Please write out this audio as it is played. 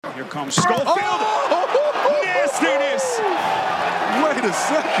Here comes Schofield. Oh! Nastiness. Wait a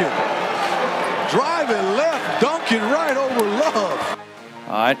second. Driving left, dunking right over Love.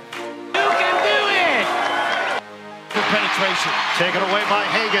 All right. You can do it! For penetration. Taken away by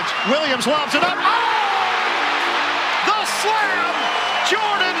Hagans. Williams lobs it up. Oh! The slam!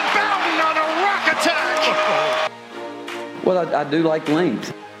 Jordan Bowden on a rock attack. Well, I do like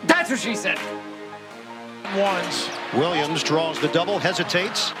length. That's what she said. Ones. Williams draws the double,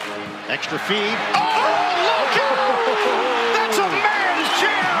 hesitates. Extra feed. Oh, look out! That's a man's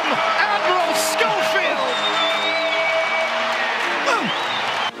jam! Admiral Schofield!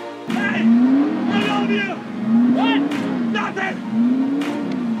 Hey! I love you! What? Nothing!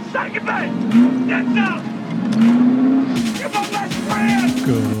 Suck it back! That's up! You're my best friend!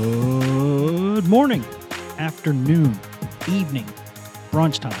 Good morning, afternoon, evening,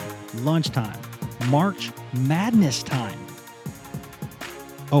 brunch time, lunchtime, March Madness time,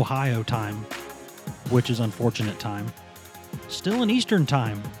 Ohio time, which is unfortunate time, still in Eastern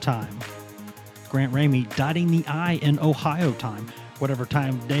time. Grant Ramey dotting the I in Ohio time. Whatever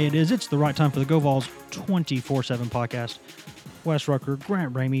time of day it is, it's the right time for the Go Vols 24/7 podcast. Wes Rucker,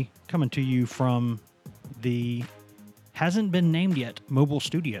 Grant Ramey, coming to you from the hasn't been named yet mobile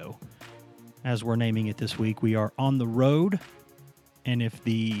studio, as we're naming it this week. We are on the road, and if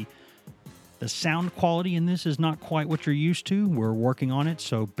the sound quality in this is not quite what you're used to, we're working on it,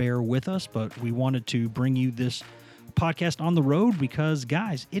 so bear with us. But we wanted to bring you this podcast on the road because,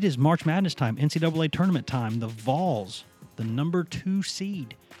 guys, it is March Madness time, NCAA tournament time. The Vols, the number 2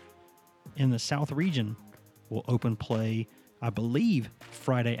 seed in the South region, will open play, I believe,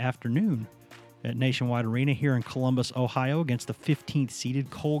 Friday afternoon at Nationwide Arena here in Columbus, Ohio, against the 15th seeded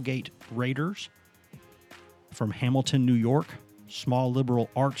Colgate Raiders from Hamilton, New York. Small liberal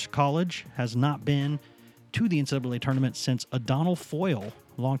arts college, has not been to the NCAA tournament since Adonal Foyle,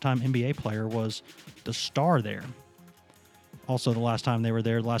 longtime NBA player, was the star there. Also, the last time they were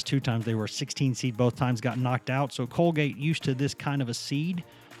there, the last 2 times they were 16 seed, both times got knocked out. So Colgate used to this kind of a seed,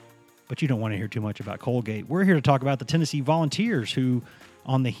 but you don't want to hear too much about Colgate. We're here to talk about the Tennessee Volunteers, who,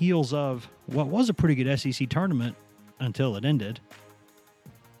 on the heels of what was a pretty good SEC tournament until it ended.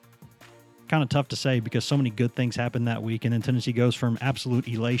 Kind of tough to say because so many good things happened that week, and then Tennessee goes from absolute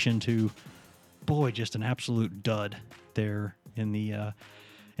elation to, boy, just an absolute dud there in the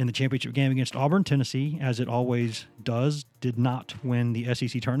championship game against Auburn. Tennessee, as it always does, did not win the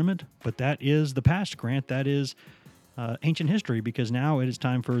SEC tournament, but that is the past, Grant. That is ancient history, because now it is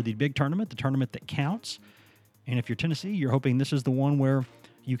time for the big tournament, the tournament that counts. And if you're Tennessee, you're hoping this is the one where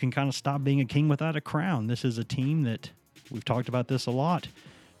you can kind of stop being a king without a crown. This is a team that, we've talked about this a lot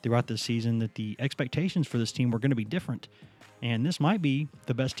throughout this season, that the expectations for this team were going to be different. And this might be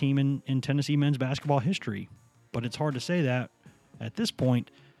the best team in Tennessee men's basketball history. But it's hard to say that at this point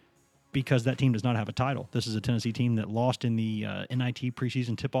because that team does not have a title. This is a Tennessee team that lost in the NIT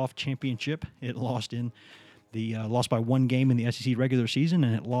preseason tip-off championship. It lost lost by 1 game in the SEC regular season,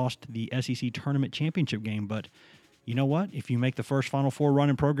 and it lost the SEC tournament championship game. But you know what? If you make the first Final Four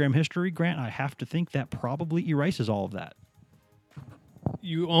run in program history, Grant, I have to think that probably erases all of that.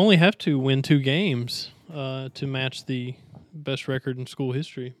 You only have to win 2 games to match the best record in school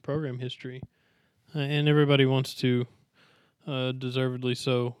history, program history. And everybody wants to, deservedly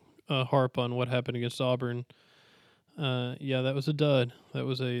so, harp on what happened against Auburn. Yeah, that was a dud. That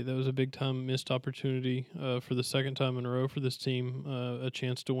was a big-time missed opportunity for the second time in a row for this team, a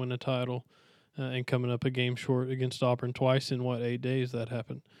chance to win a title, and coming up a game short against Auburn twice in, 8 days that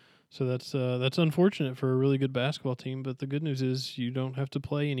happened. So that's unfortunate for a really good basketball team, but the good news is you don't have to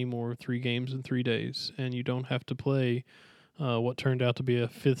play anymore 3 games in 3 days, and you don't have to play what turned out to be a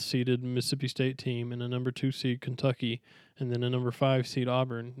 5th-seeded Mississippi State team and a number 2 seed Kentucky, and then a number 5 seed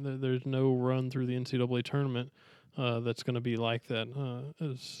Auburn. There's no run through the NCAA tournament that's going to be like that.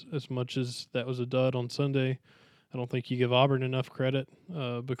 As much as that was a dud on Sunday, I don't think you give Auburn enough credit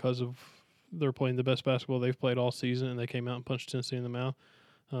because of they're playing the best basketball they've played all season, and they came out and punched Tennessee in the mouth.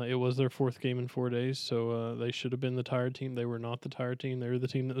 It was their 4th game in 4 days, so they should have been the tired team. They were not the tired team. They were the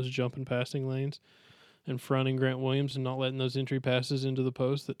team that was jumping passing lanes and fronting Grant Williams and not letting those entry passes into the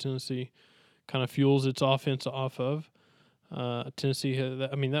post that Tennessee kind of fuels its offense off of. Tennessee,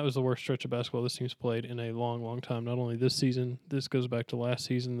 that was the worst stretch of basketball this team's played in a long, long time. Not only this season, this goes back to last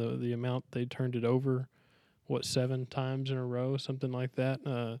season, the amount they turned it over, 7 times in a row, something like that.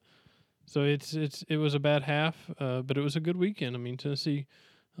 So it was a bad half, but it was a good weekend. I mean, Tennessee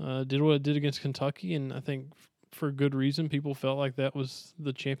did what it did against Kentucky, and I think for good reason. People felt like that was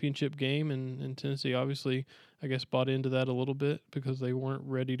the championship game, and Tennessee obviously, I guess, bought into that a little bit because they weren't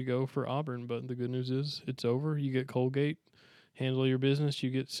ready to go for Auburn. But the good news is it's over. You get Colgate handle your business, you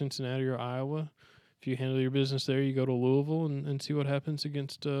get Cincinnati or Iowa. If you handle your business there, you go to Louisville and see what happens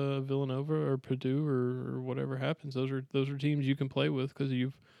against Villanova or Purdue or whatever happens. Those are teams you can play with because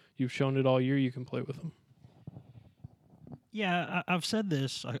you've shown it all year you can play with them. Yeah, I've said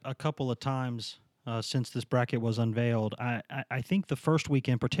this a couple of times since this bracket was unveiled. I think the first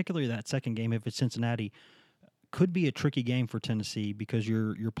weekend, particularly that second game, if it's Cincinnati, could be a tricky game for Tennessee because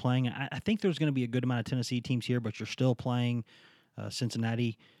you're playing. I think there's going to be a good amount of Tennessee teams here, but you're still playing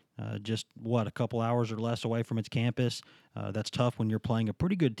Cincinnati. Just a couple hours or less away from its campus. That's tough when you're playing a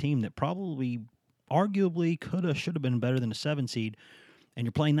pretty good team that probably, arguably, should have been better than a 7 seed, and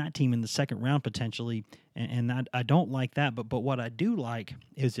you're playing that team in the second round potentially. And I don't like that. But what I do like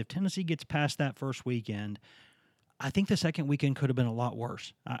is if Tennessee gets past that first weekend, I think the second weekend could have been a lot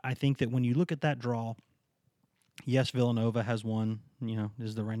worse. I think that when you look at that draw, yes, Villanova has won.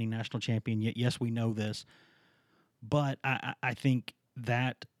 Is the reigning national champion. Yes, we know this, but I think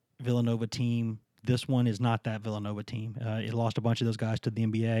that Villanova team, this one is not that Villanova team. It lost a bunch of those guys to the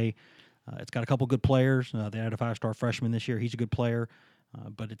NBA. It's got a couple good players. They had a 5-star freshman this year. He's a good player,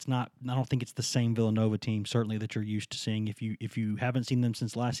 but it's not. I don't think it's the same Villanova team, certainly, that you're used to seeing. If you haven't seen them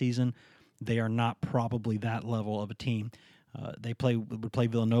since last season, they are not probably that level of a team. They would play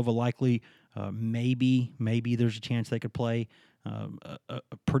Villanova likely. Maybe there's a chance they could play a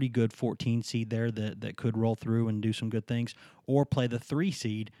pretty good 14 seed there that could roll through and do some good things, or play the 3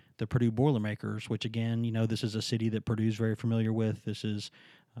 seed, the Purdue Boilermakers, which again, this is a city that Purdue's very familiar with. This is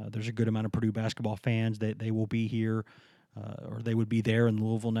there's a good amount of Purdue basketball fans. They will be here, or they would be there in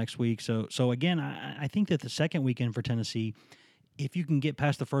Louisville next week. So again, I think that the second weekend for Tennessee, if you can get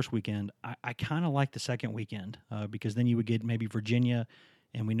past the first weekend, I kind of like the second weekend because then you would get maybe Virginia,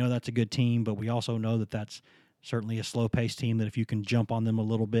 and we know that's a good team, but we also know that that's certainly a slow-paced team that if you can jump on them a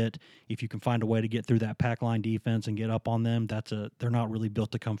little bit, if you can find a way to get through that pack line defense and get up on them, they're not really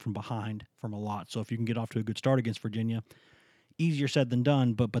built to come from behind from a lot. So if you can get off to a good start against Virginia, easier said than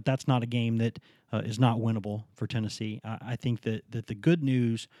done, but that's not a game that is not winnable for Tennessee. I think that the good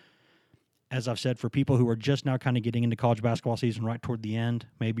news, as I've said, for people who are just now kind of getting into college basketball season right toward the end,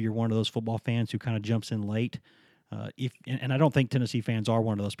 maybe you're one of those football fans who kind of jumps in late. And I don't think Tennessee fans are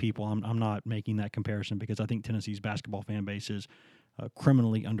one of those people. I'm not making that comparison because I think Tennessee's basketball fan base is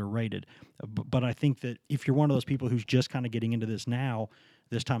criminally underrated. But I think that if you're one of those people who's just kind of getting into this now,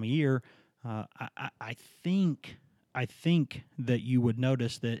 this time of year, I think that you would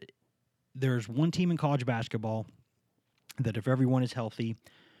notice that there's one team in college basketball that, if everyone is healthy,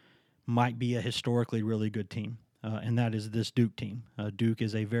 might be a historically really good team, and that is this Duke team. Duke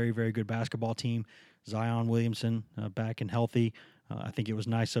is a very, very good basketball team. Zion Williamson back and healthy. I think it was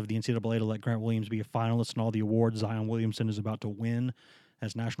nice of the NCAA to let Grant Williams be a finalist in all the awards Zion Williamson is about to win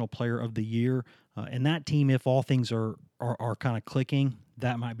as National Player of the Year. And that team, if all things are kind of clicking,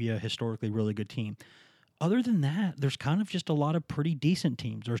 that might be a historically really good team. Other than that, there's kind of just a lot of pretty decent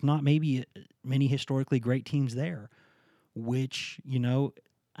teams. There's not maybe many historically great teams there, which,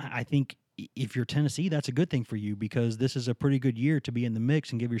 I think if you're Tennessee, that's a good thing for you because this is a pretty good year to be in the mix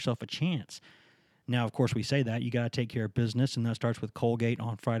and give yourself a chance. Now, of course, we say that. You got to take care of business, and that starts with Colgate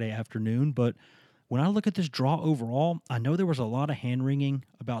on Friday afternoon. But when I look at this draw overall, I know there was a lot of hand-wringing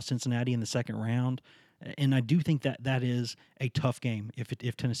about Cincinnati in the second round, and I do think that is a tough game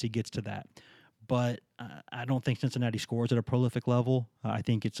if Tennessee gets to that. But I don't think Cincinnati scores at a prolific level. I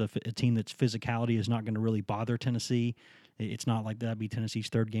think it's a team that's physicality is not going to really bother Tennessee. It's not like that'd be Tennessee's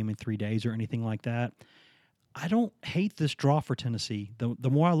third game in 3 days or anything like that. I don't hate this draw for Tennessee. The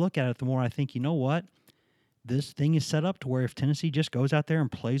more I look at it, the more I think, you know what? This thing is set up to where if Tennessee just goes out there and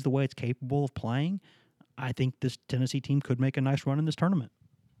plays the way it's capable of playing, I think this Tennessee team could make a nice run in this tournament.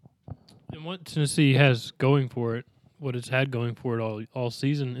 And what Tennessee has going for it, what it's had going for it all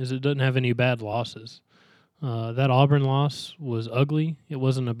season, is it doesn't have any bad losses. That Auburn loss was ugly. It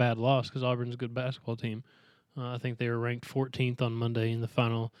wasn't a bad loss because Auburn's a good basketball team. I think they were ranked 14th on Monday in the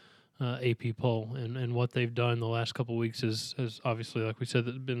final AP poll, and what they've done the last couple of weeks is obviously, like we said,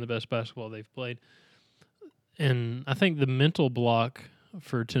 been the best basketball they've played. And I think the mental block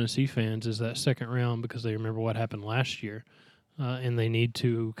for Tennessee fans is that second round because they remember what happened last year, and they need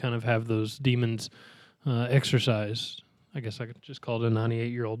to kind of have those demons exercised. I guess I could just call it a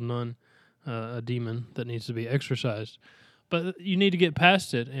 98-year-old nun, a demon that needs to be exercised. But you need to get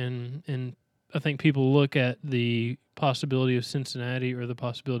past it, and I think people look at the possibility of Cincinnati or the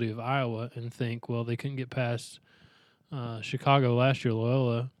possibility of Iowa and think, well, they couldn't get past Chicago last year,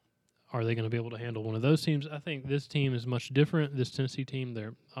 Loyola. Are they going to be able to handle one of those teams? I think this team is much different. This Tennessee team,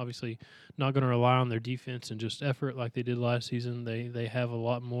 they're obviously not going to rely on their defense and just effort like they did last season. They have a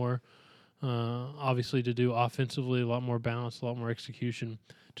lot more obviously to do offensively, a lot more balance, a lot more execution,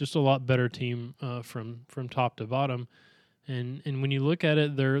 just a lot better team from top to bottom. And when you look at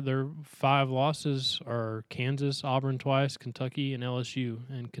it, their 5 losses are Kansas, Auburn twice, Kentucky, and LSU.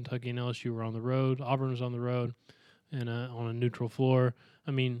 And Kentucky and LSU were on the road. Auburn was on the road and on a neutral floor.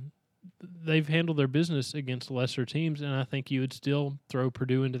 I mean, they've handled their business against lesser teams, and I think you would still throw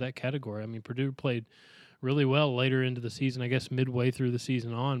Purdue into that category. I mean, Purdue played really well later into the season, I guess midway through the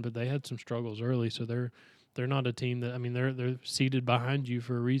season on, but they had some struggles early, so they're not a team that, I mean, they're seated behind you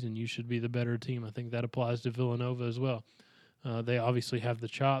for a reason. You should be the better team. I think that applies to Villanova as well. They obviously have the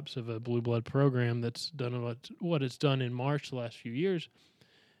chops of a blue blood program that's done what it's done in March the last few years.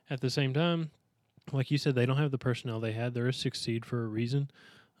 At the same time, like you said, they don't have the personnel they had. They're a 6th seed for a reason.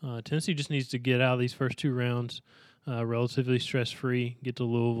 Tennessee just needs to get out of these first 2 rounds relatively stress-free, get to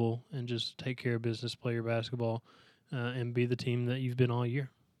Louisville, and just take care of business, play your basketball, and be the team that you've been all year.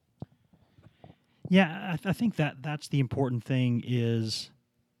 Yeah, I think that's the important thing is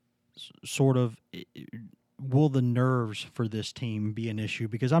sort of will the nerves for this team be an issue?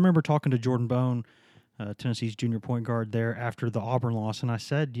 Because I remember talking to Jordan Bone, Tennessee's junior point guard there after the Auburn loss, and I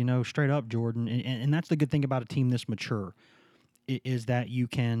said, straight up, Jordan, and that's the good thing about a team this mature, is that you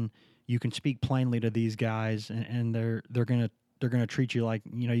can speak plainly to these guys, and they're gonna treat you like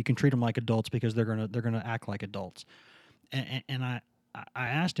you can treat them like adults because they're gonna act like adults. And I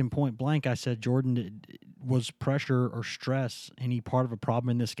asked him point blank. I said, Jordan, was pressure or stress any part of a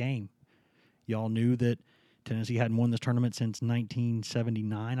problem in this game? Y'all knew that Tennessee hadn't won this tournament since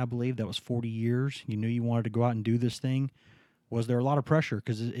 1979, I believe. That was 40 years. You knew you wanted to go out and do this thing. Was there a lot of pressure?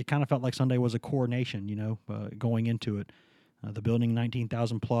 Because it kind of felt like Sunday was a coronation, going into it. The building,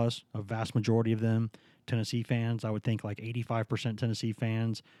 19,000 plus, a vast majority of them Tennessee fans. I would think like 85% Tennessee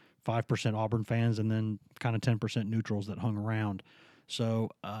fans, 5% Auburn fans, and then kind of 10% neutrals that hung around. So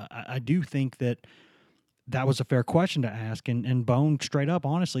I do think that was a fair question to ask. And Bone straight up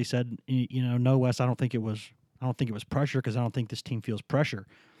honestly said, no, Wes, I don't think it was pressure because I don't think this team feels pressure.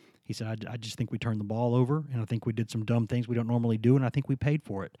 He said, I just think we turned the ball over, and I think we did some dumb things we don't normally do, and I think we paid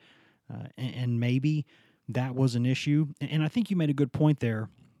for it. And maybe that was an issue. And I think you made a good point there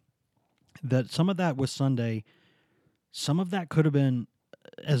that some of that was Sunday. Some of that could have been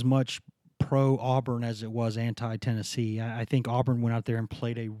as much pro-Auburn as it was anti-Tennessee. I think Auburn went out there and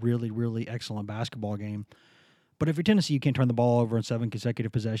played a really, really excellent basketball game. But if you're Tennessee, you can't turn the ball over in 7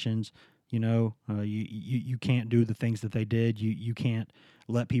 consecutive possessions. You can't do the things that they did. You can't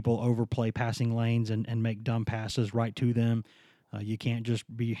let people overplay passing lanes and make dumb passes right to them. You can't just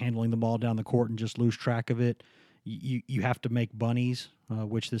be handling the ball down the court and just lose track of it. You have to make bunnies,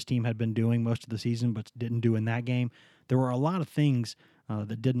 which this team had been doing most of the season but didn't do in that game. There were a lot of things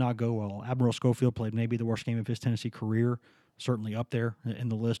that did not go well. Admiral Schofield played maybe the worst game of his Tennessee career, certainly up there in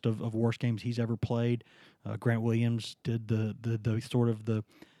the list of worst games he's ever played. Grant Williams did the sort of the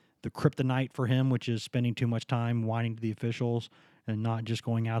kryptonite for him, which is spending too much time whining to the officials and not just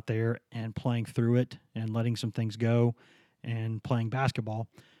going out there and playing through it and letting some things go and playing basketball.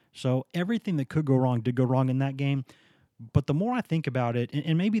 So everything that could go wrong did go wrong in that game. But the more I think about it,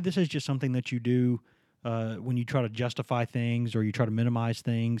 and maybe this is just something that you do when you try to justify things or you try to minimize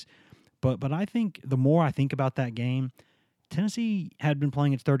things, but I think the more I think about that game, Tennessee had been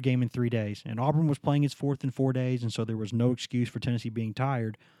playing its 3rd game in 3 days, and Auburn was playing its 4th in 4 days, and so there was no excuse for Tennessee being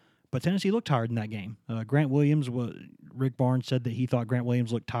tired. But Tennessee looked tired in that game. Rick Barnes said that he thought Grant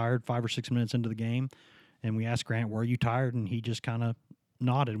Williams looked tired 5 or 6 minutes into the game, and we asked Grant, were you tired? And he just kind of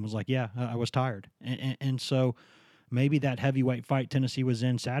nodded and was like, yeah, I was tired. And so maybe that heavyweight fight Tennessee was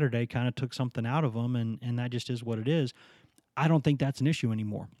in Saturday kind of took something out of them, and that just is what it is. I don't think that's an issue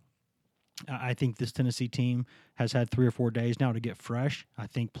anymore. I think this Tennessee team has had 3 or 4 days now to get fresh. I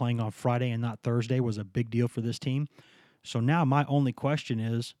think playing on Friday and not Thursday was a big deal for this team. So now my only question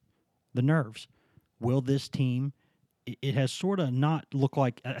is the nerves. Will this team, it has sort of not looked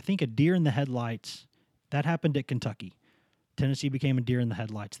like, I think a deer in the headlights, that happened at Kentucky. Tennessee became a deer in the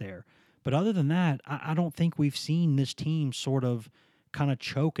headlights there. But other than that, I don't think we've seen this team sort of kind of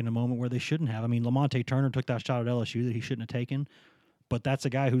choke in a moment where they shouldn't have. I mean, Lamonte Turner took that shot at LSU that he shouldn't have taken. But that's a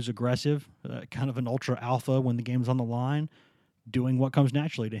guy who's aggressive, kind of an ultra alpha when the game's on the line, doing what comes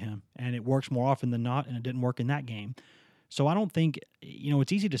naturally to him. And it works more often than not, and it didn't work in that game. So I don't think,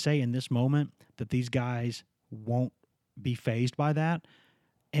 it's easy to say in this moment that these guys won't be fazed by that.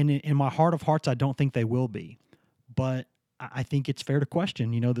 And in my heart of hearts, I don't think they will be. But I think it's fair to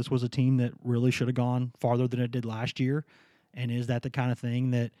question, this was a team that really should have gone farther than it did last year. And is that the kind of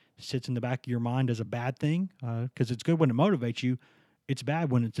thing that sits in the back of your mind as a bad thing? Because it's good when it motivates you. It's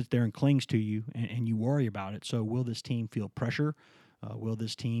bad when it sits there and clings to you and you worry about it. So will this team feel pressure? Will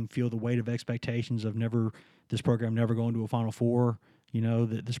this team feel the weight of expectations of this program never going to a Final Four?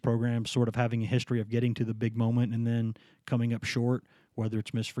 That this program sort of having a history of getting to the big moment and then coming up short, whether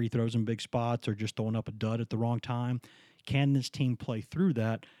it's missed free throws in big spots or just throwing up a dud at the wrong time. Can this team play through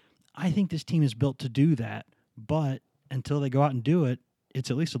that? I think this team is built to do that, but until they go out and do it, it's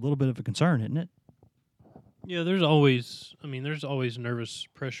at least a little bit of a concern, isn't it? Yeah, there's always nervous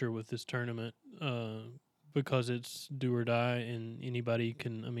pressure with this tournament because it's do or die, and anybody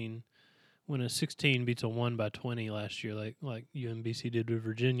can. I mean, when a 16 beats a 1 by 20 last year, like UMBC did with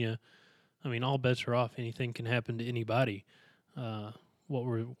Virginia, I mean, all bets are off. Anything can happen to anybody. What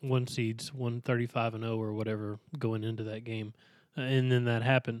were 1 seeds, 135-0 or whatever going into that game, and then that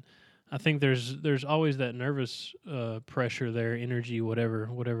happened. I think there's always that nervous pressure there, energy,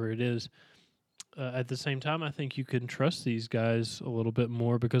 whatever it is. At the same time, I think you can trust these guys a little bit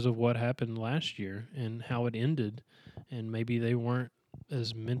more because of what happened last year and how it ended, and maybe they weren't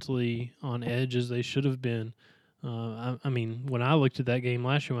as mentally on edge as they should have been. I mean, when I looked at that game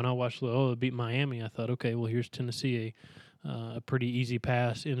last year, when I watched Loyola beat Miami, I thought, okay, well, here's Tennessee, a pretty easy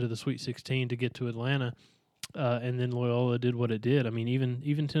pass into the Sweet 16 to get to Atlanta. And then Loyola did what it did. I mean,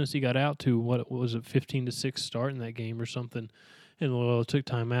 even Tennessee got out to what was it, 15-6 start in that game or something, and Loyola took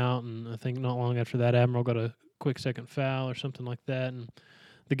time out. And I think not long after that, Admiral got a quick second foul or something like that, and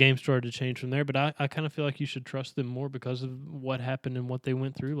the game started to change from there. But I kind of feel like you should trust them more because of what happened and what they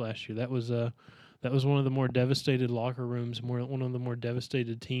went through last year. That was one of the more devastated locker rooms, one of the more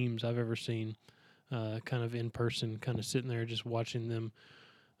devastated teams I've ever seen. Kind of in person, kind of sitting there just watching them.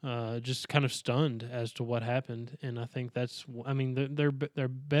 Just kind of stunned as to what happened, and I think they're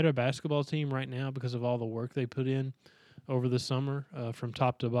better basketball team right now because of all the work they put in over the summer from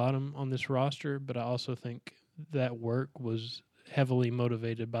top to bottom on this roster. But I also think that work was heavily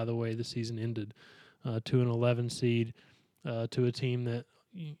motivated by the way the season ended, to an 11 seed, to a team that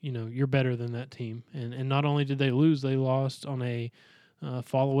you're better than that team, and not only did they lose, they lost on a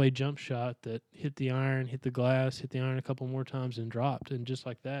fall-away jump shot that hit the iron, hit the glass, hit the iron a couple more times and dropped. And just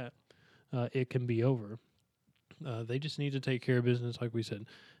like that, it can be over. They just need to take care of business, like we said.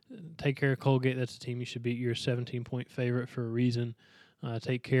 Take care of Colgate. That's a team you should beat. You're a 17-point favorite for a reason.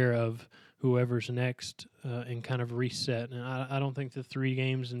 Take care of whoever's next and kind of reset. And I don't think the 3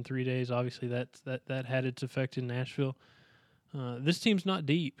 games in 3 days, obviously that had its effect in Nashville. This team's not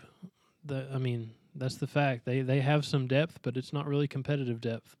deep. That's the fact. They have some depth, but it's not really competitive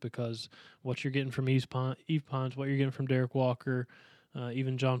depth because what you're getting from Yves Pons, what you're getting from Derek Walker,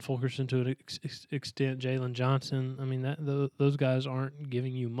 even John Fulkerson to an extent, Jalen Johnson. I mean, those guys aren't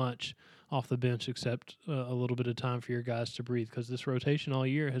giving you much off the bench except a little bit of time for your guys to breathe because this rotation all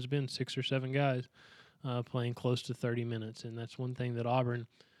year has been 6 or 7 guys playing close to 30 minutes, and that's one thing that Auburn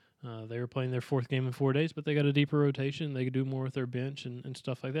 – they were playing their 4th game in 4 days, but they got a deeper rotation. They could do more with their bench and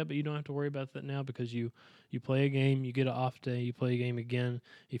stuff like that. But you don't have to worry about that now because you play a game, you get an off day, you play a game again.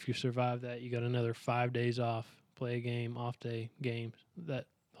 If you survive that, you got another 5 days off, play a game, off day, game. That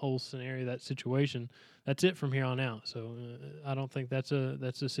whole scenario, that situation, that's it from here on out. So I don't think that's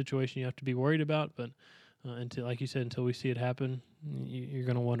a situation you have to be worried about. But until, like you said, until we see it happen, you're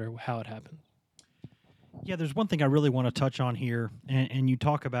going to wonder how it happened. Yeah, there's one thing I really want to touch on here, and you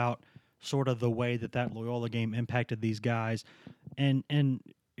talk about sort of the way that Loyola game impacted these guys. And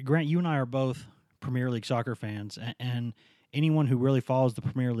Grant, you and I are both Premier League soccer fans, and anyone who really follows the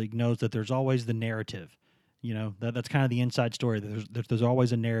Premier League knows that there's always the narrative. That's kind of the inside story. There's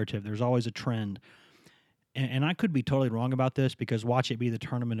always a narrative. There's always a trend. And I could be totally wrong about this because watch it be the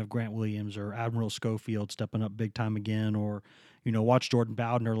tournament of Grant Williams or Admiral Schofield stepping up big time again, or watch Jordan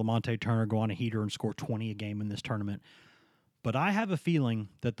Bowden or Lamonte Turner go on a heater and score 20 a game in this tournament. But I have a feeling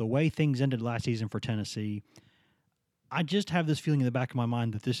that the way things ended last season for Tennessee, I just have this feeling in the back of my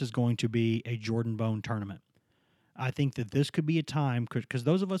mind that this is going to be a Jordan Bone tournament. I think that this could be a time, because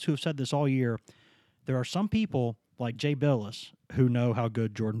those of us who have said this all year, there are some people like Jay Billis who know how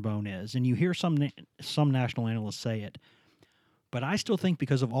good Jordan Bone is, and you hear some national analysts say it. But I still think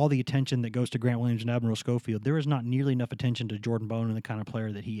because of all the attention that goes to Grant Williams and Admiral Schofield, there is not nearly enough attention to Jordan Bone and the kind of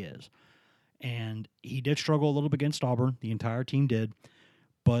player that he is. And he did struggle a little bit against Auburn. The entire team did.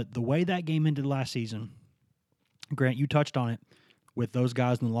 But the way that game ended last season, Grant, you touched on it with those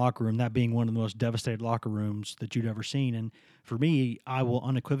guys in the locker room, that being one of the most devastated locker rooms that you'd ever seen. And for me, I will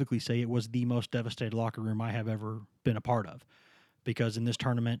unequivocally say it was the most devastated locker room I have ever been a part of. Because in this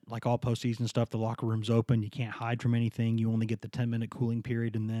tournament, like all postseason stuff, the locker room's open. You can't hide from anything. You only get the 10-minute cooling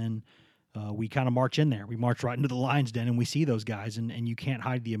period, and then we kind of march in there. We march right into the lion's den, and we see those guys, and you can't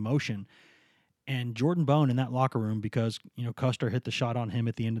hide the emotion. And Jordan Bone in that locker room, because Custer hit the shot on him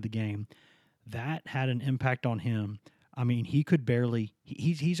at the end of the game, that had an impact on him. I mean, he could barely.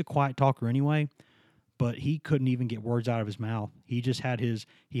 He's a quiet talker anyway, but he couldn't even get words out of his mouth. He just had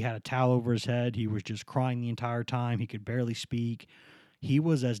he had a towel over his head. He was just crying the entire time. He could barely speak. He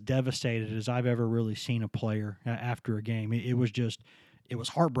was as devastated as I've ever really seen a player after a game. It was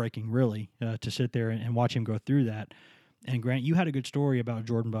heartbreaking, really, to sit there and watch him go through that. And Grant, you had a good story about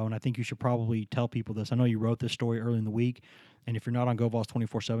Jordan Bowe, and I think you should probably tell people this. I know you wrote this story early in the week, and if you're not on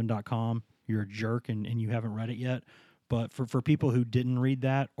GoVols247.com, you're a jerk and you haven't read it yet. But for people who didn't read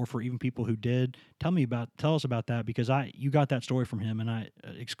that, or for even people who did, tell us about that, because you got that story from him and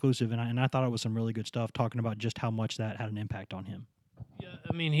exclusive, and I thought it was some really good stuff talking about just how much that had an impact on him. Yeah,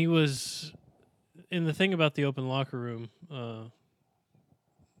 I mean, he was, and the thing about the open locker room,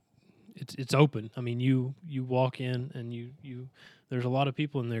 it's open. I mean, you walk in and you there's a lot of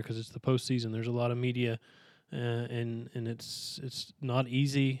people in there because it's the postseason. There's a lot of media, and it's not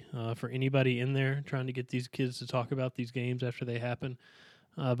easy for anybody in there trying to get these kids to talk about these games after they happen.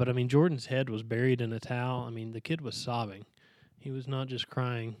 But I mean, Jordan's head was buried in a towel. I mean, the kid was sobbing. He was not just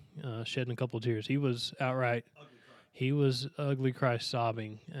crying, shedding a couple of tears. He was outright. He was ugly cry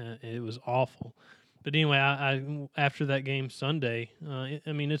sobbing. It was awful. But anyway, I after that game Sunday,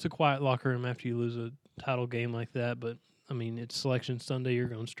 I mean, it's a quiet locker room after you lose a title game like that. But, I mean, it's Selection Sunday. You're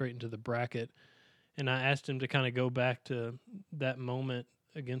going straight into the bracket. And I asked him to kind of go back to that moment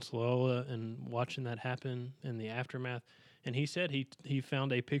against Loyola and watching that happen and the aftermath. And he said he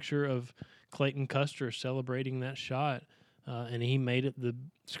found a picture of Clayton Custer celebrating that shot, and he made it the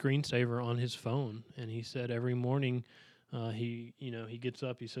screensaver on his phone. And he said every morning he gets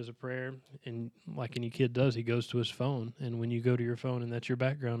up, he says a prayer, and like any kid does, he goes to his phone. And when you go to your phone and that's your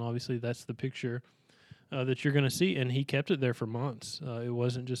background, obviously that's the picture that you're going to see. And he kept it there for months. It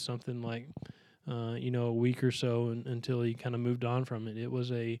wasn't just something like a week or so until he kind of moved on from it. It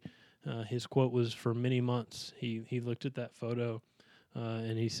was his quote was, for many months he looked at that photo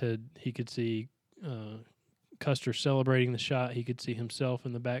and he said he could see Custer celebrating the shot. He could see himself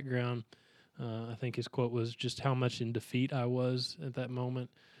in the background. I think his quote was, just how much in defeat I was at that moment.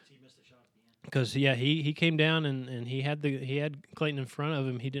 Because he came down and he had Clayton in front of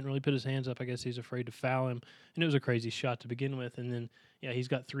him. He didn't really put his hands up. I guess he's afraid to foul him, and it was a crazy shot to begin with. And then he's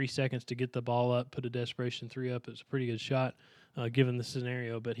got 3 seconds to get the ball up, put a desperation 3 up. It's a pretty good shot given the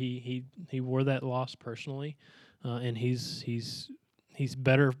scenario. But he wore that loss personally, and he's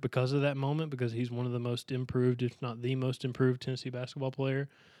better because of that moment, because he's one of the most improved, if not the most improved, Tennessee basketball player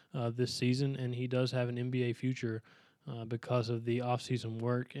this season, and he does have an NBA future. Because of the off-season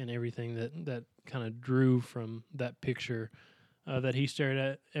work and everything that kind of drew from that picture that he stared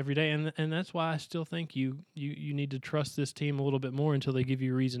at every day. And that's why I still think you need to trust this team a little bit more until they give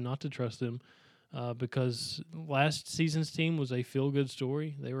you a reason not to trust them, because last season's team was a feel-good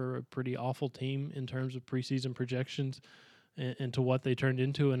story. They were a pretty awful team in terms of preseason projections and to what they turned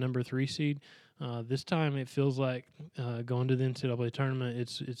into, a number 3 seed. This time it feels like going to the NCAA tournament,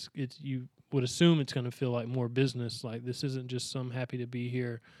 it's you would assume it's going to feel like more business. Like, this isn't just some happy to be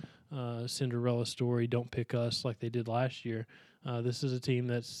here Cinderella story, don't pick us like they did last year. This is a team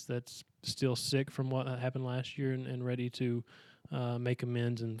that's still sick from what happened last year and ready to make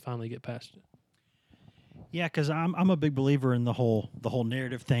amends and finally get past it. Yeah, because I'm a big believer in the whole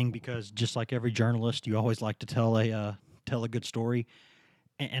narrative thing, because just like every journalist, you always like to tell a good story,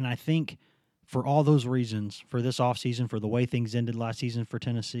 and I think for all those reasons, for this offseason, for the way things ended last season for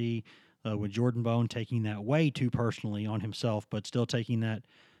Tennessee, with Jordan Bowe taking that way too personally on himself, but still taking that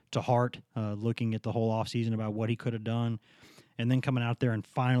to heart, looking at the whole offseason about what he could have done, and then coming out there and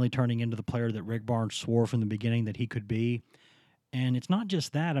finally turning into the player that Rick Barnes swore from the beginning that he could be. And it's not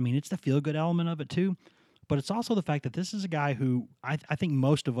just that. I mean, it's the feel-good element of it too, but it's also the fact that this is a guy who I think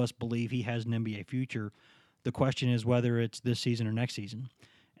most of us believe he has an NBA future. The question is whether it's this season or next season.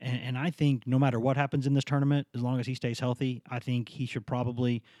 And I think no matter what happens in this tournament, as long as he stays healthy, I think he should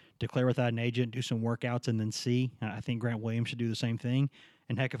probably declare without an agent, do some workouts, and then see. I think Grant Williams should do the same thing.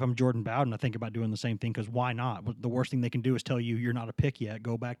 And heck, if I'm Jordan Bowden, I think about doing the same thing, because why not? The worst thing they can do is tell you you're not a pick yet,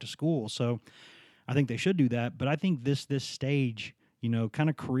 go back to school. So I think they should do that. But I think this stage, kind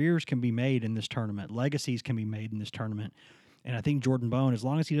of careers can be made in this tournament. Legacies can be made in this tournament. And I think Jordan Bowe, as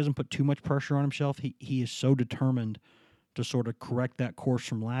long as he doesn't put too much pressure on himself, he is so determined to sort of correct that course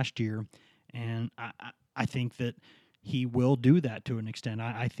from last year. And I think that he will do that to an extent.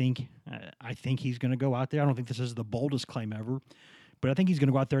 I think he's going to go out there. I don't think this is the boldest claim ever, but I think he's going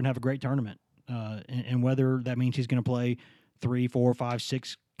to go out there and have a great tournament. And whether that means he's going to play 3, 4, 5,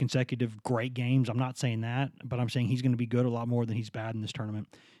 6 consecutive great games, I'm not saying that, but I'm saying he's going to be good a lot more than he's bad in this tournament.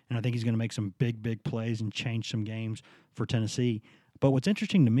 And I think he's going to make some big plays and change some games for Tennessee. But what's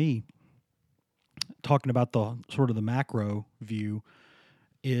interesting to me talking about the sort of the macro view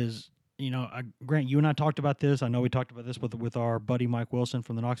is, Grant, you and I talked about this. I know we talked about this with our buddy Mike Wilson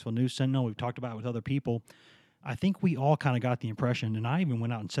from the Knoxville News Sentinel. We've talked about it with other people. I think we all kind of got the impression, and I even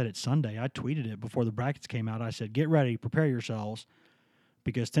went out and said it Sunday. I tweeted it before the brackets came out. I said, get ready, prepare yourselves,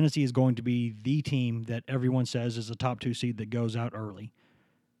 because Tennessee is going to be the team that everyone says is a top 2 seed that goes out early.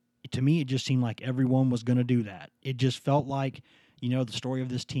 To me, it just seemed like everyone was going to do that. It just felt like, the story of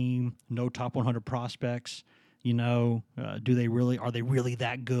this team, no top 100 prospects. Are they really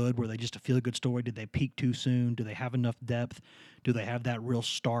that good? Were they just a feel-good story? Did they peak too soon? Do they have enough depth? Do they have that real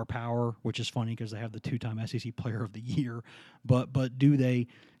star power? Which is funny because they have the 2-time SEC Player of the Year. But do they,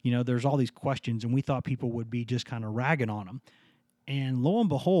 there's all these questions, and we thought people would be just kind of ragging on them. And lo and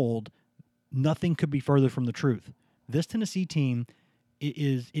behold, nothing could be further from the truth. This Tennessee team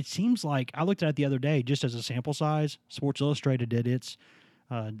it seems like, I looked at it the other day just as a sample size. Sports Illustrated did its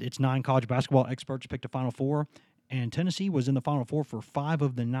 9 college basketball experts picked a Final Four, and Tennessee was in the Final Four for 5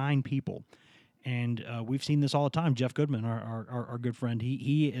 of the 9 people. And we've seen this all the time. Jeff Goodman, our good friend,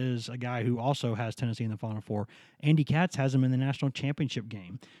 he is a guy who also has Tennessee in the Final Four. Andy Katz has them in the national championship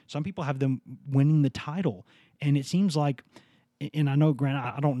game. Some people have them winning the title. And it seems like, and I know, Grant,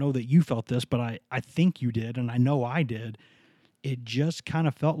 I don't know that you felt this, but I think you did, and I know I did. It just kind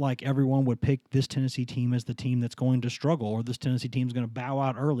of felt like everyone would pick this Tennessee team as the team that's going to struggle, or this Tennessee team's going to bow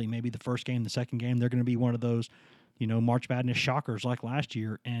out early. Maybe the first game, the second game, they're going to be one of those, March Madness shockers like last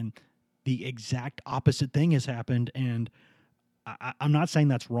year. And the exact opposite thing has happened. And I'm not saying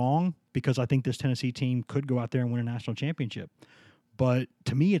that's wrong, because I think this Tennessee team could go out there and win a national championship. But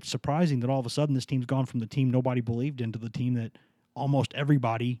to me, it's surprising that all of a sudden this team's gone from the team nobody believed in to the team that almost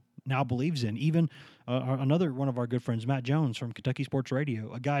everybody now believes in. Even another one of our good friends, Matt Jones from Kentucky Sports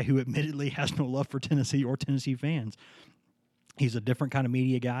Radio, a guy who admittedly has no love for Tennessee or Tennessee fans. He's a different kind of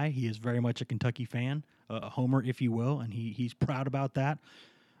media guy. He is very much a Kentucky fan, a homer, if you will, and he's proud about that.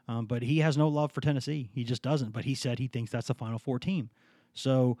 But he has no love for Tennessee. He just doesn't. But he said he thinks that's a Final Four team.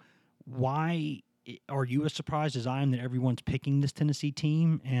 So why are you as surprised as I am that everyone's picking this Tennessee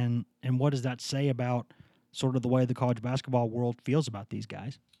team? And what does that say about sort of the way the college basketball world feels about these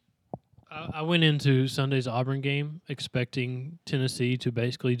guys? I went into Sunday's Auburn game expecting Tennessee to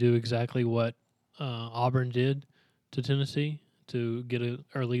basically do exactly what Auburn did to Tennessee, to get an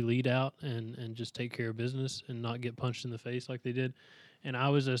early lead out and just take care of business and not get punched in the face like they did. And I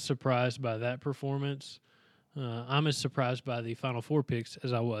was as surprised by that performance. I'm as surprised by the Final Four picks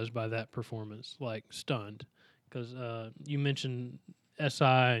as I was by that performance, like stunned. Because you mentioned SI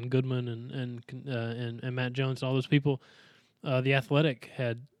and Goodman and Matt Jones and all those people. The Athletic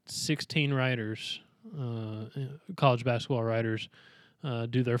had 16 writers, college basketball writers,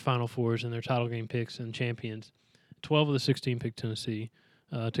 do their Final Fours and their title game picks and champions. 12 of the 16 picked Tennessee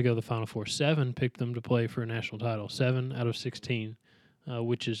to go to the Final Four. 7 picked them to play for a national title. 7 out of 16,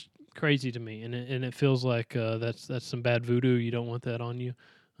 which is crazy to me. And it feels like that's some bad voodoo. You don't want that on you.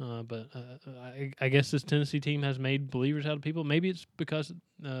 But I guess this Tennessee team has made believers out of people. Maybe it's because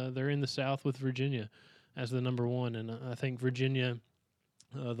they're in the South with Virginia as the number 1. And I think Virginia,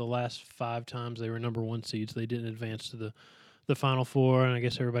 the last 5 times they were number 1 seeds, they didn't advance to the Final Four. And I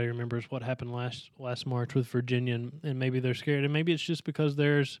guess everybody remembers what happened last March with Virginia, and maybe they're scared. And maybe it's just because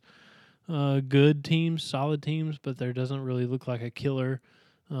there's good teams, solid teams, but there doesn't really look like a killer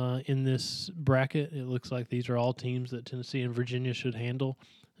in this bracket. It looks like these are all teams that Tennessee and Virginia should handle.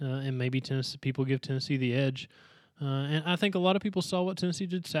 And maybe people give Tennessee the edge. And I think a lot of people saw what Tennessee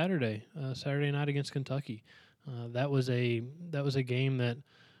did Saturday night against Kentucky. That was a game that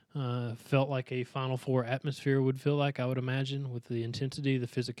felt like a Final Four atmosphere would feel like, I would imagine, with the intensity, the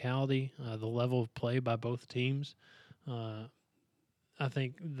physicality, the level of play by both teams. I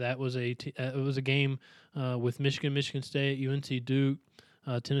think that was it was a game with Michigan State, UNC Duke,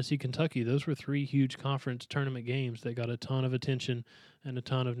 Tennessee, Kentucky. Those were 3 huge conference tournament games that got a ton of attention and a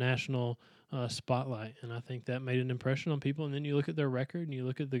ton of national spotlight. And I think that made an impression on people. And then you look at their record and you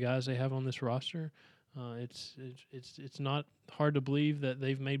look at the guys they have on this roster. It's not hard to believe that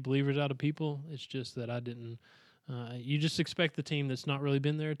they've made believers out of people. It's just that I didn't. You just expect the team that's not really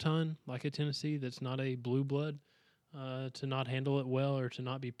been there a ton, like a Tennessee, that's not a blue blood, to not handle it well, or to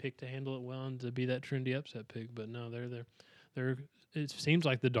not be picked to handle it well, and to be that trendy upset pick. But no, they're. It seems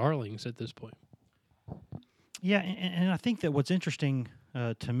like the darlings at this point. Yeah, and I think that what's interesting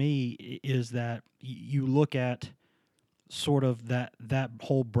to me is that you look at sort of that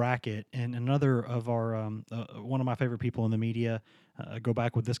whole bracket, and another of our one of my favorite people in the media, go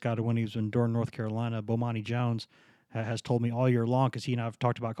back with this guy to when he was in Durham, North Carolina, Bomani Jones, has told me all year long, because he and I have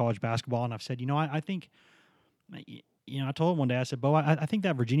talked about college basketball, and I've said, I think I told him one day, I said, Bo, I think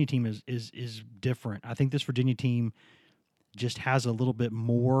that Virginia team is different. I think this Virginia team just has a little bit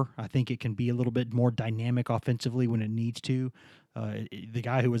more. I think it can be a little bit more dynamic offensively when it needs to. The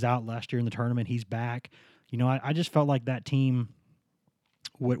guy who was out last year in the tournament, he's back. I just felt like that team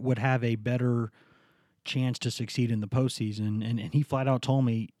would have a better chance to succeed in the postseason. And he flat out told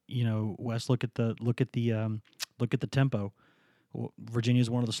me, Wes, look at the tempo. Virginia is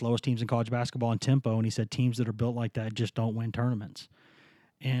one of the slowest teams in college basketball in tempo, and he said teams that are built like that just don't win tournaments.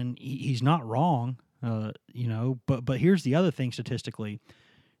 And he's not wrong, But here's the other thing statistically: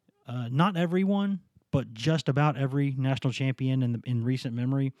 not everyone, but just about every national champion in recent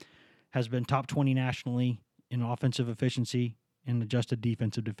memory has been top 20 nationally in offensive efficiency and adjusted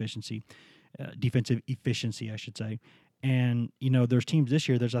defensive efficiency, I should say. And, there's teams this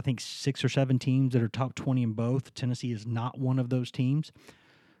year, there's I think 6 or 7 teams that are top 20 in both. Tennessee is not one of those teams.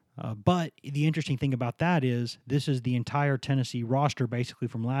 But the interesting thing about that is this is the entire Tennessee roster basically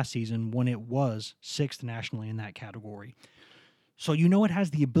from last season when it was 6th nationally in that category. So it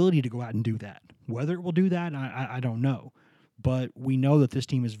has the ability to go out and do that. Whether it will do that, I don't know. But we know that this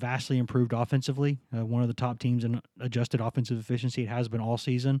team is vastly improved offensively. One of the top teams in adjusted offensive efficiency. It has been all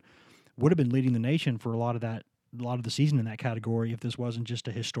season. Would have been leading the nation for a lot of the season in that category if this wasn't just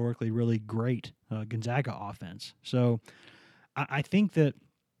a historically really great Gonzaga offense. So I think that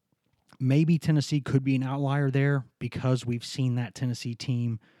maybe Tennessee could be an outlier there because we've seen that Tennessee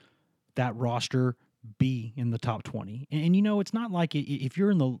team, that roster, be in the top 20. And it's not like if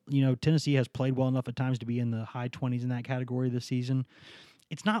you're in the, Tennessee has played well enough at times to be in the high 20s in that category this season.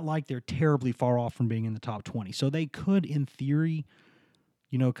 It's not like they're terribly far off from being in the top 20. So they could, in theory,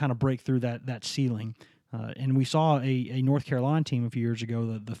 kind of break through that ceiling. And we saw a North Carolina team a few years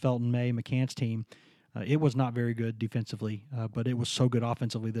ago, the Felton May McCants team. It was not very good defensively, but it was so good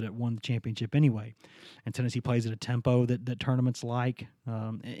offensively that it won the championship anyway. And Tennessee plays at a tempo that tournaments like.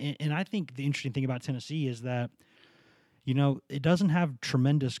 And I think the interesting thing about Tennessee is that, it doesn't have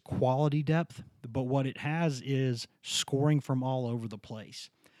tremendous quality depth, but what it has is scoring from all over the place.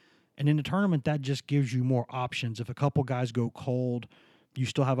 And in a tournament, that just gives you more options. If a couple guys go cold, you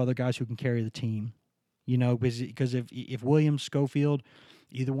still have other guys who can carry the team. Because if Williams, Schofield,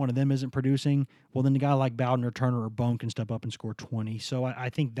 either one of them isn't producing, well, then the guy like Bowden or Turner or Bone can step up and score 20. So I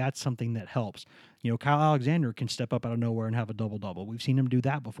think that's something that helps. Kyle Alexander can step up out of nowhere and have a double-double. We've seen him do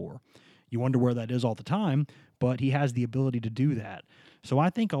that before. You wonder where that is all the time, but he has the ability to do that. So I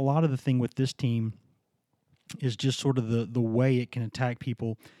think a lot of the thing with this team is just sort of the way it can attack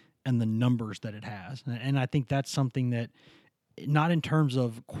people and the numbers that it has. And I think that's something that, not in terms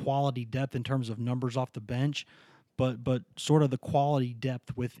of quality depth, in terms of numbers off the bench, but sort of the quality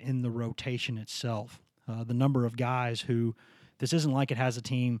depth within the rotation itself. The number of guys who, this isn't like it has a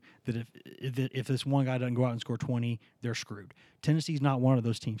team that if this one guy doesn't go out and score 20, they're screwed. Tennessee's not one of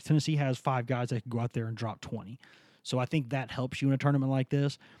those teams. Tennessee has 5 guys that can go out there and drop 20. So I think that helps you in a tournament like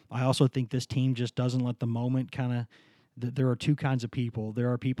this. I also think this team just doesn't let the moment kind of, there are 2 kinds of people.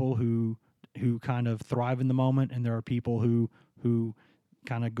 There are people who kind of thrive in the moment, and there are people who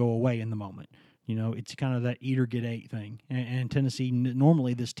kind of go away in the moment. It's kind of that eat or get ate thing. And Tennessee,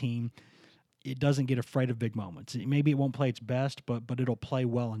 normally this team, it doesn't get afraid of big moments. Maybe it won't play its best, but it'll play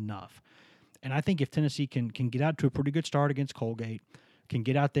well enough. And I think if Tennessee can get out to a pretty good start against Colgate, can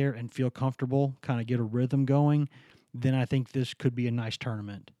get out there and feel comfortable, kind of get a rhythm going, then I think this could be a nice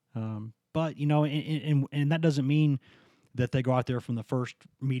tournament. But, and that doesn't mean that they go out there from the first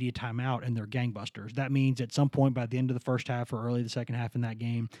media timeout and they're gangbusters. That means at some point by the end of the first half or early the second half in that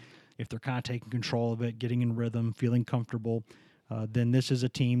game, if they're kind of taking control of it, getting in rhythm, feeling comfortable, then this is a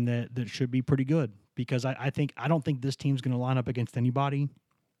team that should be pretty good. Because I don't think this team's going to line up against anybody.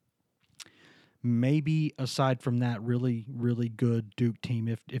 Maybe aside from that really, really good Duke team,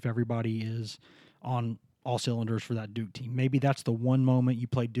 if everybody is on all cylinders for that Duke team. Maybe that's the one moment you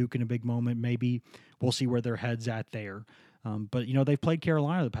play Duke in a big moment. Maybe we'll see where their head's at there. But, they've played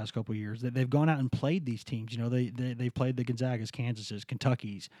Carolina the past couple of years. They've gone out and played these teams. They've played the Gonzagas, Kansases,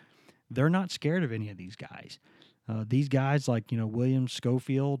 Kentuckys. They're not scared of any of these guys. These guys like, Williams,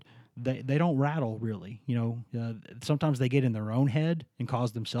 Schofield, they don't rattle really. Sometimes they get in their own head and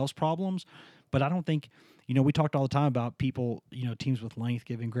cause themselves problems. But I don't think, we talked all the time about people, teams with length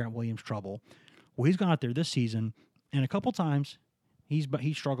giving Grant Williams trouble. Well, he's gone out there this season, and a couple times he's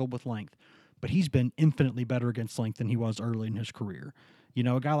struggled with length, but he's been infinitely better against length than he was early in his career.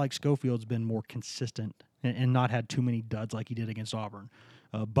 A guy like Schofield's been more consistent and not had too many duds like he did against Auburn.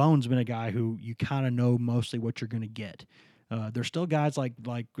 Bone's been a guy who you kind of know mostly what you're going to get. There's still guys like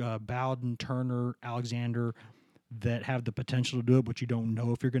Bowden, Turner, Alexander that have the potential to do it, but you don't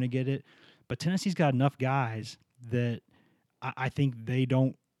know if you're going to get it. But Tennessee's got enough guys that I think they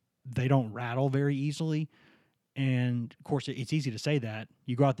don't rattle very easily. And of course, it's easy to say that.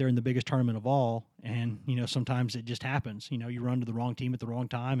 You go out there in the biggest tournament of all, and sometimes it just happens. You run to the wrong team at the wrong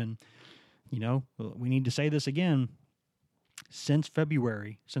time, and we need to say this again. Since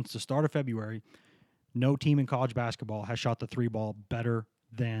the start of February, no team in college basketball has shot the three ball better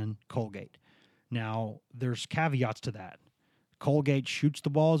than Colgate. Now, there's caveats to that. Colgate shoots the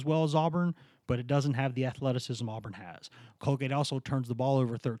ball as well as Auburn, but it doesn't have the athleticism Auburn has. Colgate also turns the ball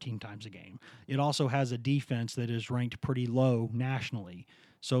over 13 times a game. It also has a defense that is ranked pretty low nationally.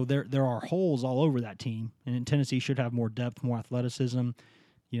 So there are holes all over that team, and Tennessee should have more depth, more athleticism.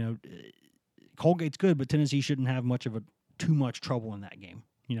 Colgate's good, but Tennessee shouldn't have too much trouble in that game.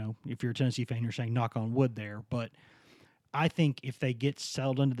 If you're a Tennessee fan, you're saying knock on wood there. But I think if they get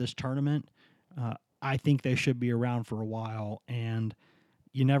settled into this tournament, I think they should be around for a while. And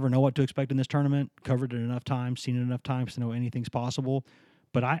you never know what to expect in this tournament. Covered it enough times, seen it enough times to know anything's possible.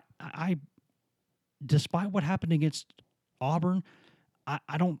 But I despite what happened against Auburn,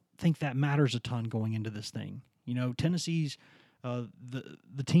 I don't think that matters a ton going into this thing. Tennessee's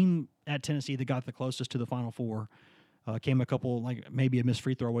the team at Tennessee that got the closest to the Final Four came a couple, maybe a missed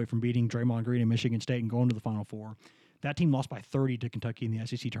free throw away from beating Draymond Green and Michigan State and going to the Final Four. That team lost by 30 to Kentucky in the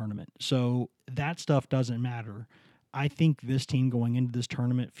SEC tournament. So that stuff doesn't matter. I think this team going into this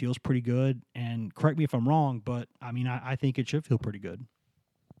tournament feels pretty good. And correct me if I'm wrong, but I think it should feel pretty good.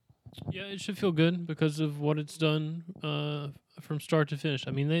 Yeah, it should feel good because of what it's done from start to finish.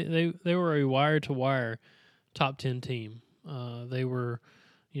 They were a wire-to-wire top 10 team. They were,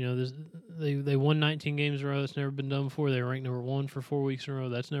 they won 19 games in a row. That's never been done before. They were ranked number 1 for 4 weeks in a row.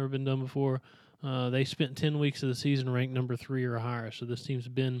 That's never been done before. They spent 10 weeks of the season ranked number 3 or higher. So this team's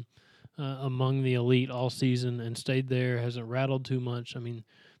been among the elite all season and stayed there, hasn't rattled too much.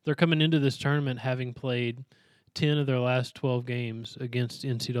 They're coming into this tournament having played 10 of their last 12 games against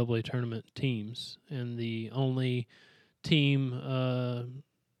NCAA tournament teams. And the only team,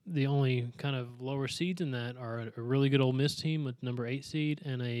 the only kind of lower seeds in that are a really good Ole Miss team with number 8 seed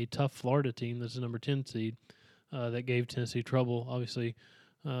and a tough Florida team that's a number 10 seed that gave Tennessee trouble, obviously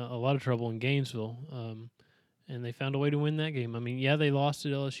a lot of trouble in Gainesville. And they found a way to win that game. They lost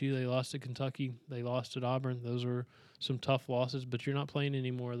at LSU, they lost at Kentucky, they lost at Auburn. Those were some tough losses, but you're not playing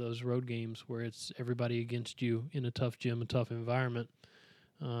any more of those road games where it's everybody against you in a tough gym, a tough environment.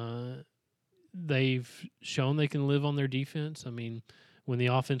 They've shown they can live on their defense. When the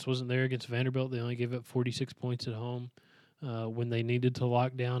offense wasn't there against Vanderbilt, they only gave up 46 points at home. When they needed to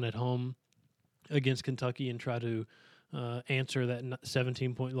lock down at home against Kentucky and try to answer that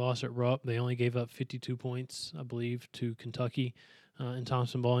 17-point loss at Rupp, they only gave up 52 points, I believe, to Kentucky in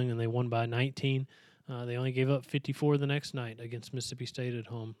Thompson-Boling, and they won by 19. They only gave up 54 the next night against Mississippi State at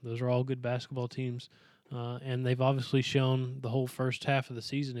home. Those are all good basketball teams, and they've obviously shown the whole first half of the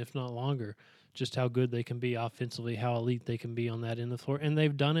season, if not longer, just how good they can be offensively, how elite they can be on that end of the floor. And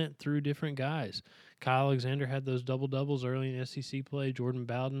they've done it through different guys. Kyle Alexander had those double-doubles early in SEC play. Jordan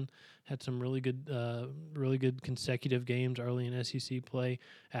Bowden had some really good consecutive games early in SEC play.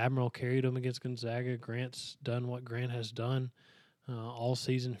 Admiral carried them against Gonzaga. Grant's done what Grant has done all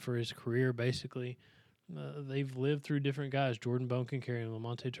season for his career, basically. They've lived through different guys. Jordan Bone can carry him.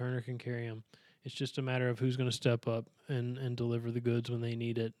 Lamonte Turner can carry him. It's just a matter of who's going to step up and deliver the goods when they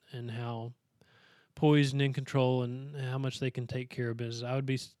need it and how poised and in control and how much they can take care of business. I would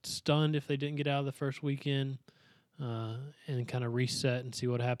be stunned if they didn't get out of the first weekend and kind of reset and see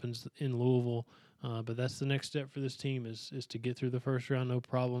what happens in Louisville. But that's the next step for this team is to get through the first round, no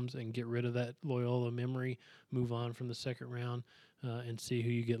problems, and get rid of that Loyola memory, move on from the second round, and see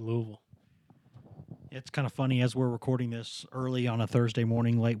who you get in Louisville. It's kind of funny as we're recording this early on a Thursday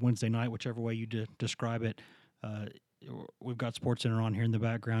morning, late Wednesday night, whichever way you describe it. We've got SportsCenter on here in the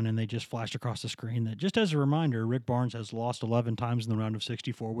background, and they just flashed across the screen that, just as a reminder, Rick Barnes has lost 11 times in the round of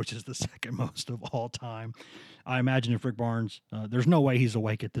 64, which is the second most of all time. I imagine if Rick Barnes, there's no way he's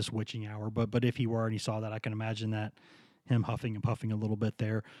awake at this witching hour, but if he were and he saw that, I can imagine that him huffing and puffing a little bit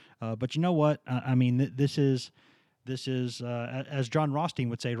there. But you know what? This is as John Rothstein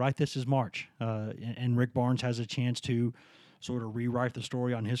would say, right? This is March, and Rick Barnes has a chance to sort of rewrite the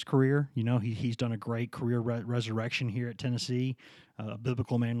story on his career. He's done a great career resurrection here at Tennessee. A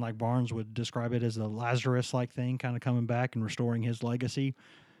biblical man like Barnes would describe it as a Lazarus-like thing, kind of coming back and restoring his legacy.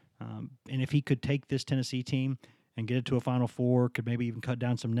 And if he could take this Tennessee team and get it to a Final Four, could maybe even cut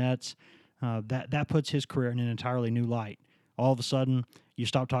down some nets, that puts his career in an entirely new light. All of a sudden, you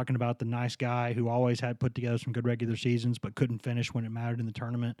stop talking about the nice guy who always had put together some good regular seasons but couldn't finish when it mattered in the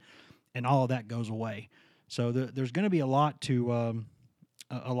tournament, and all of that goes away. So there's going to be a lot to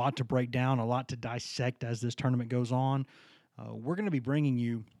a lot to break down, a lot to dissect as this tournament goes on. We're going to be bringing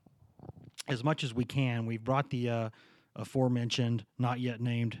you as much as we can. We've brought the aforementioned, not yet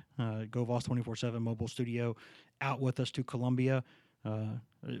named GoVols 24/7 mobile studio out with us to Columbus.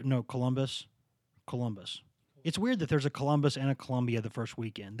 Columbus. It's weird that there's a Columbus and a Columbia the first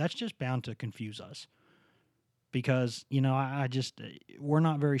weekend. That's just bound to confuse us because, we're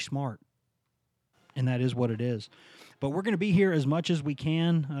not very smart. And that is what it is. But we're going to be here as much as we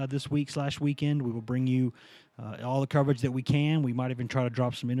can this week/weekend. We will bring you all the coverage that we can. We might even try to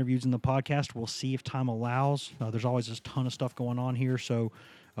drop some interviews in the podcast. We'll see if time allows. There's always a ton of stuff going on here, so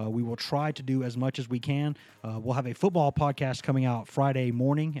we will try to do as much as we can. We'll have a football podcast coming out Friday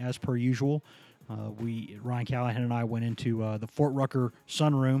morning, as per usual. Ryan Callahan and I went into the Fort Rucker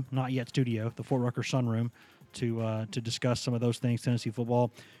Sunroom, not yet studio, the Fort Rucker Sunroom, to discuss some of those things, Tennessee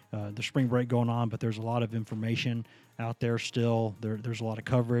football. The spring break going on, but there's a lot of information out there still. There's a lot of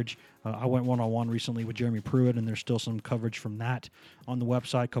coverage. I went one-on-one recently with Jeremy Pruitt, and there's still some coverage from that on the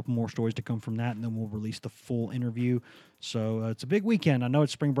website. A couple more stories to come from that, and then we'll release the full interview. So it's a big weekend. I know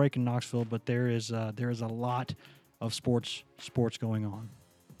it's spring break in Knoxville, but there is a lot of sports going on,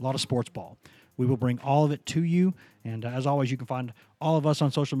 a lot of sports ball. We will bring all of it to you. And as always, you can find all of us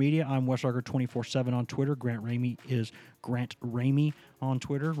on social media. I'm Wes Rucker 24/7 on Twitter. Grant Ramey is Grant Ramey on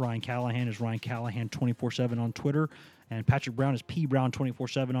Twitter. Ryan Callahan is Ryan Callahan 24/7 on Twitter. And Patrick Brown is P Brown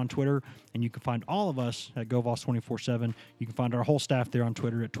 24/7 on Twitter. And you can find all of us at GoVols 24/7. You can find our whole staff there on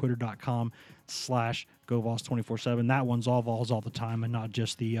Twitter at twitter.com/GoVols 24/7. That one's all Vols all the time and not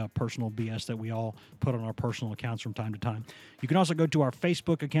just the personal BS that we all put on our personal accounts from time to time. You can also go to our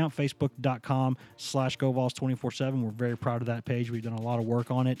Facebook account, facebook.com/GoVols 24/7. We're very proud of that page. We've done a lot of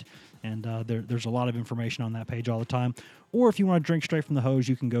work on it, and there's a lot of information on that page all the time. Or if you want to drink straight from the hose,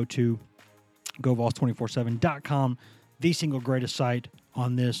 you can go to GoVols247.com, the single greatest site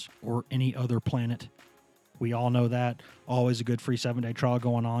on this or any other planet. We all know that. Always a good free 7-day trial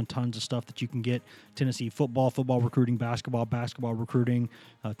going on. Tons of stuff that you can get. Tennessee football recruiting, basketball recruiting,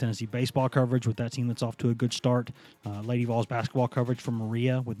 Tennessee baseball coverage with that team that's off to a good start. Lady Vols basketball coverage from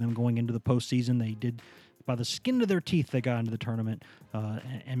Maria with them going into the postseason. They did, by the skin of their teeth, they got into the tournament,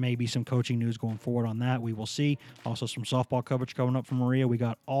 and maybe some coaching news going forward on that. We will see. Also some softball coverage coming up from Maria. We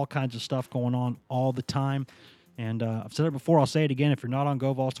got all kinds of stuff going on all the time. And I've said it before. I'll say it again. If you're not on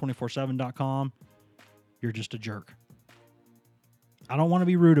GoVols247.com, you're just a jerk. I don't want to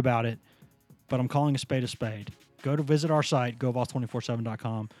be rude about it, but I'm calling a spade a spade. Go to visit our site,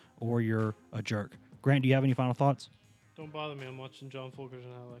 GoVols247.com, or you're a jerk. Grant, do you have any final thoughts? Don't bother me. I'm watching John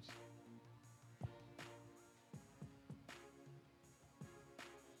Fulkerson highlights.